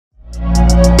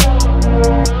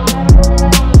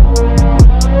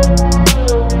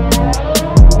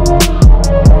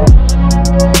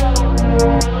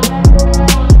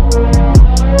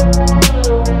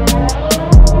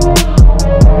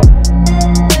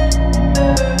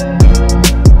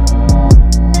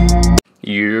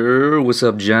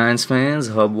What's up, Giants fans,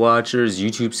 Hub watchers,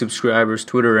 YouTube subscribers,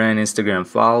 Twitter and Instagram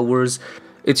followers?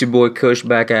 It's your boy Kush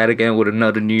back at it again with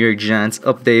another New York Giants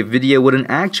update video with an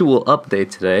actual update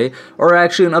today, or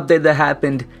actually an update that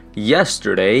happened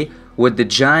yesterday with the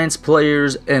Giants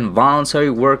players and voluntary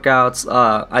workouts.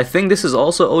 I think this is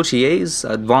also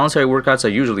OTAs. Voluntary workouts are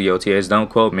usually OTAs,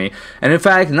 don't quote me. And in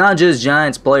fact, not just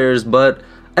Giants players, but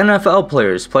NFL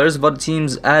players of other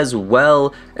teams as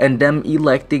well, and them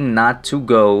electing not to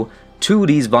go to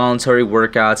these voluntary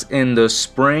workouts in the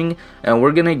spring. And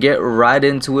we're gonna get right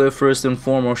into it. First and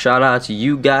foremost, shout out to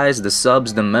you guys, the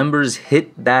subs, the members.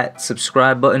 Hit that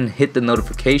subscribe button, hit the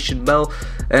notification bell,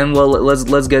 and well,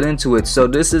 let's get into it. So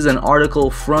this is an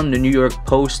article from the New York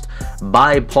Post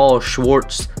by Paul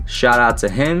Schwartz. Shout out to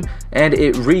him. And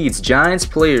it reads, Giants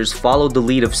players followed the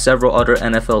lead of several other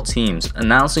NFL teams,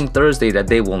 announcing Thursday that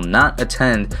they will not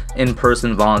attend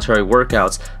in-person voluntary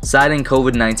workouts, citing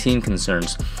COVID-19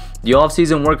 concerns. The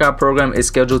off-season workout program is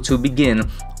scheduled to begin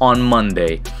on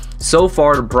Monday. So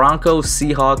far, the Broncos,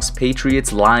 Seahawks,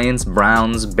 Patriots, Lions,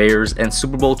 Browns, Bears, and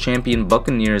Super Bowl champion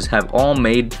Buccaneers have all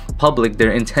made public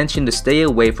their intention to stay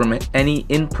away from any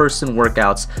in-person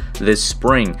workouts this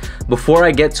spring. Before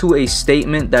I get to a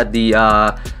statement that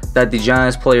the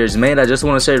Giants players made, I just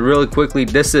want to say really quickly,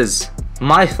 this is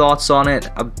my thoughts on it.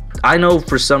 I know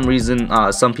for some reason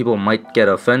some people might get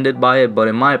offended by it, but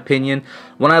in my opinion,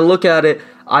 when I look at it,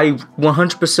 I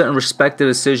 100% respect the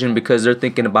decision because they're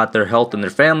thinking about their health and their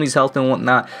family's health and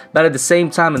whatnot. But at the same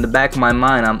time, in the back of my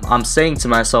mind, I'm saying to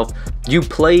myself, you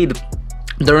played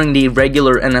during the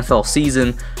regular NFL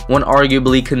season when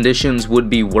arguably conditions would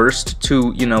be worst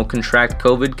to, contract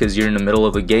COVID because you're in the middle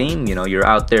of a game. You're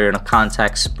out there in a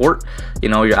contact sport.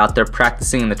 You're out there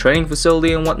practicing in the training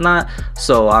facility and whatnot.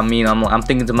 So, I mean, I'm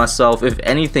thinking to myself, if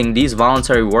anything, these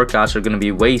voluntary workouts are going to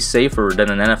be way safer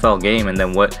than an NFL game and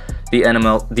then what the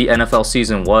NFL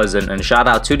season was. And shout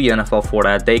out to the NFL for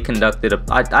that. They conducted,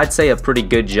 I'd say, a pretty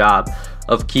good job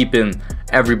of keeping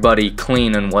everybody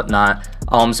clean and whatnot.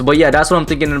 But yeah, that's what I'm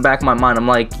thinking in the back of my mind. I'm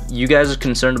like, you guys are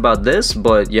concerned about this,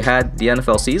 but you had the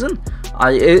NFL season?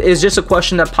 It's just a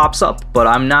question that pops up, but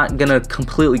I'm not gonna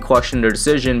completely question their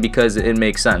decision because it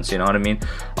makes sense, you know what I mean?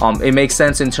 It makes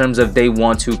sense in terms of they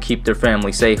want to keep their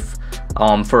family safe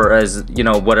for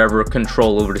whatever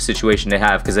control over the situation they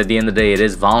have, because at the end of the day, it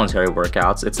is voluntary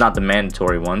workouts. It's not the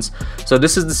mandatory ones. So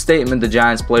this is the statement the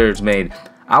Giants players made.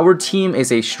 Our team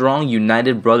is a strong,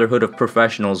 united brotherhood of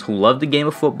professionals who love the game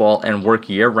of football and work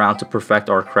year-round to perfect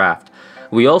our craft.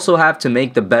 We also have to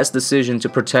make the best decision to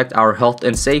protect our health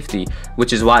and safety,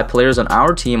 which is why players on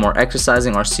our team are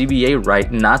exercising our CBA right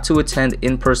not to attend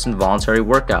in-person voluntary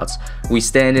workouts. We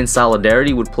stand in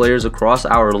solidarity with players across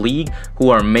our league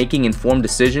who are making informed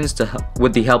decisions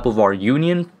with the help of our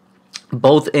union,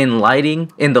 both in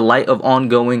the light of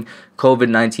ongoing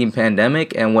COVID-19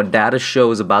 pandemic and what data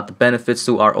shows about the benefits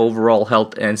to our overall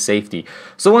health and safety.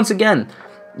 So once again,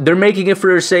 they're making it for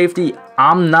their safety.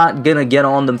 I'm not gonna get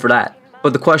on them for that.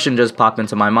 But the question just popped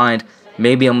into my mind.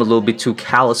 Maybe I'm a little bit too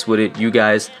callous with it. You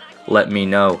guys let me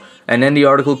know. And then the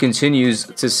article continues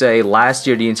to say, last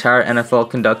year the entire NFL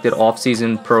conducted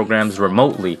off-season programs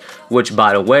remotely, which,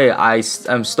 by the way,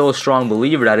 I'm still a strong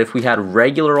believer that if we had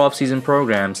regular off-season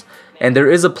programs, and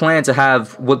there is a plan to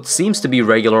have what seems to be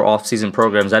regular off-season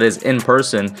programs, that is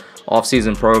in-person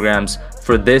off-season programs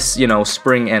for this,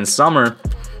 spring and summer,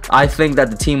 I think that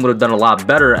the team would have done a lot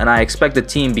better, and I expect the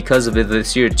team, because of it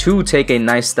this year, to take a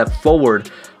nice step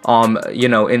forward, in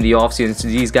the offseason, to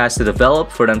these guys to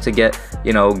develop, for them to get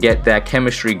that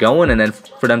chemistry going, and then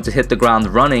for them to hit the ground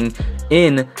running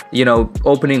in,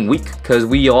 opening week, because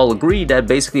we all agree that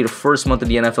basically the first month of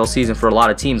the NFL season for a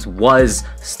lot of teams was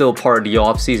still part of the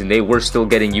offseason. They were still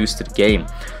getting used to the game.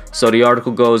 So the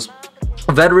article goes,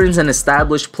 veterans and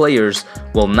established players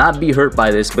will not be hurt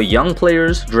by this, but young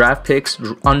players, draft picks,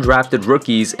 undrafted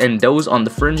rookies, and those on the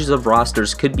fringes of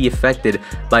rosters could be affected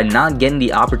by not getting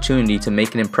the opportunity to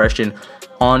make an impression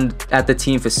at the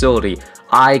team facility.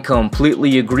 I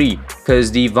completely agree,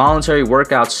 because the voluntary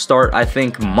workouts start, I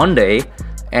think, Monday,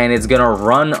 and it's gonna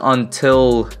run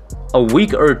until a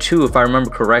week or two, if I remember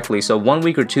correctly. So 1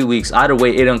 week or 2 weeks, either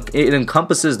way, it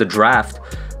encompasses the draft,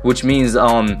 which means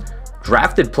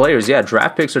drafted players, yeah,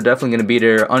 draft picks are definitely going to be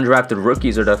there. Undrafted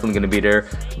rookies are definitely going to be there.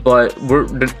 But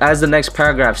as the next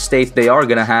paragraph states, they are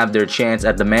going to have their chance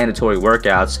at the mandatory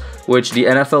workouts, which the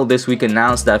NFL this week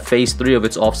announced that Phase 3 of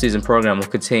its offseason program will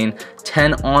contain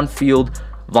 10 on-field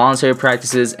voluntary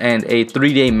practices and a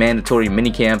 3-day mandatory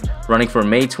minicamp running from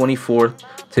May 24th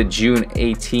to June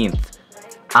 18th.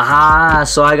 Aha,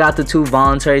 so I got the two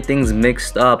voluntary things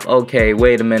mixed up. Okay,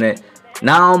 wait a minute.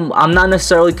 Now I'm not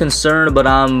necessarily concerned, but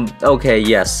okay,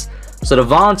 yes. So the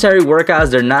voluntary workouts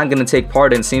they're not going to take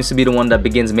part in seems to be the one that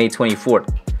begins May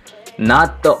 24th.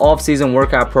 Not the off-season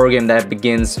workout program that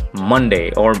begins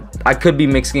Monday. Or I could be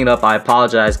mixing it up. I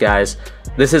apologize, guys.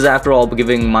 This is, after all,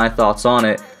 giving my thoughts on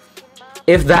it.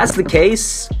 If that's the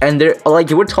case, and they're like,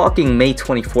 we're talking May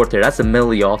 24th there, that's the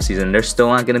middle of the off-season, they're still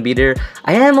not going to be there,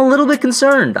 I am a little bit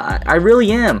concerned. I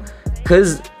really am.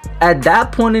 Because at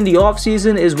that point in the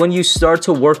off-season is when you start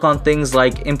to work on things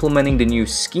like implementing the new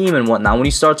scheme and whatnot. When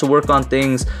you start to work on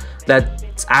things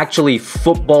that's actually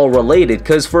football related,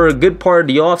 because for a good part of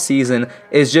the off-season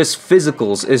is just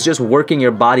physicals, is just working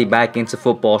your body back into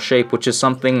football shape, which is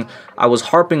something I was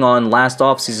harping on last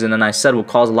off-season and I said would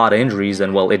cause a lot of injuries.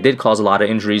 And well, it did cause a lot of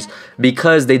injuries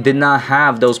because they did not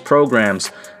have those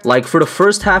programs. Like for the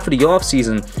first half of the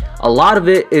off-season, a lot of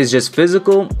it is just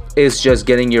physical. It's just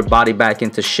getting your body back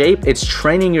into shape. It's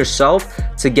training yourself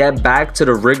to get back to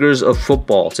the rigors of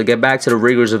football, to get back to the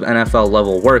rigors of NFL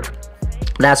level work.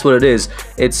 That's what it is.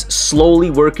 It's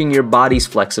slowly working your body's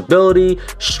flexibility,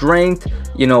 strength,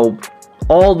 you know,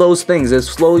 all those things. It's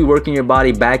slowly working your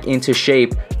body back into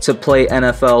shape to play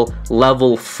NFL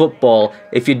level football.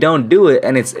 If you don't do it,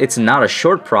 and it's not a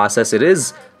short process, it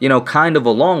is, you know, kind of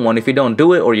a long one. If you don't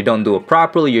do it or you don't do it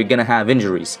properly, you're gonna have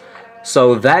injuries.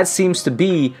 So that seems to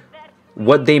be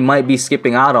what they might be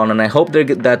skipping out on, and I hope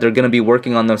that they're gonna be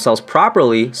working on themselves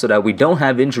properly so that we don't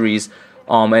have injuries.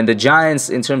 And the Giants,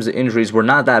 in terms of injuries, were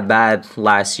not that bad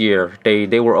last year.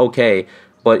 They were okay.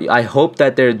 But I hope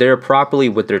that they're there properly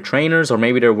with their trainers, or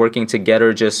maybe they're working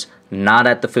together, just not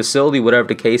at the facility, whatever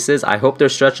the case is. I hope they're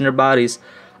stretching their bodies.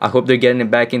 I hope they're getting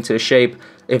it back into shape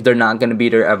if they're not going to be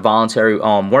there at voluntary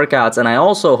workouts. And I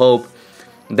also hope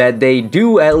that they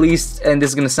do at least, and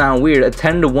this is going to sound weird,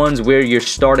 attend the ones where you're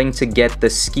starting to get the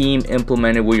scheme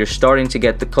implemented, where you're starting to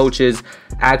get the coaches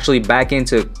actually back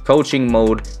into coaching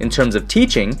mode in terms of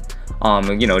teaching.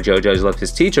 You know, Joe Judge loves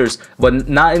his teachers, but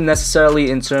not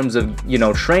necessarily in terms of, you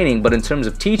know, training, but in terms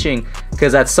of teaching,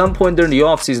 because at some point during the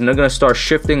offseason, they're going to start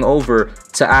shifting over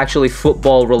to actually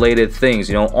football related things,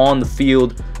 you know, on the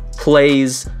field,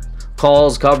 plays,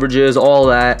 calls, coverages, all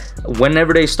that.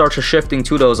 Whenever they start to shifting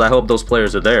to those, I hope those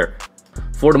players are there.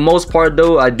 For the most part,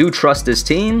 though, I do trust this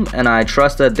team, and I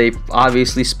trust that they've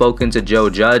obviously spoken to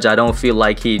Joe Judge. I don't feel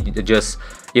like he just,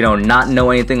 you know, not know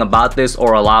anything about this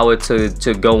or allow it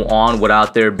to go on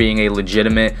without there being a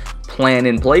legitimate plan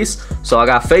in place. So I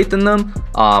got faith in them.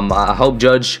 I hope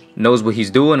Judge knows what he's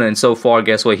doing, and so far,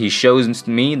 guess what? He shows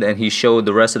me and he showed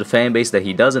the rest of the fan base that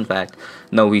he does in fact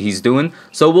know what he's doing.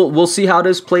 So we'll see how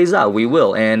this plays out. We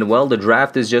will. And well, the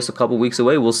draft is just a couple weeks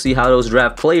away. We'll see how those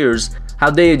draft players, how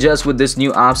they adjust with this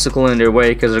new obstacle in their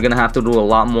way, because they're going to have to do a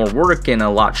lot more work in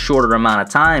a lot shorter amount of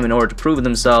time in order to prove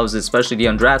themselves, especially the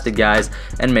undrafted guys,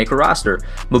 and make a roster.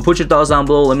 But put your thoughts down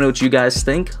below. Let me know what you guys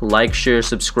think. Like, share,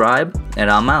 subscribe, and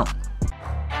I'm out.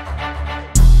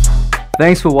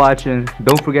 Thanks for watching.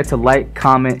 Don't forget to like,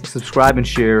 comment, subscribe, and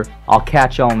share. I'll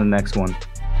catch y'all in the next one.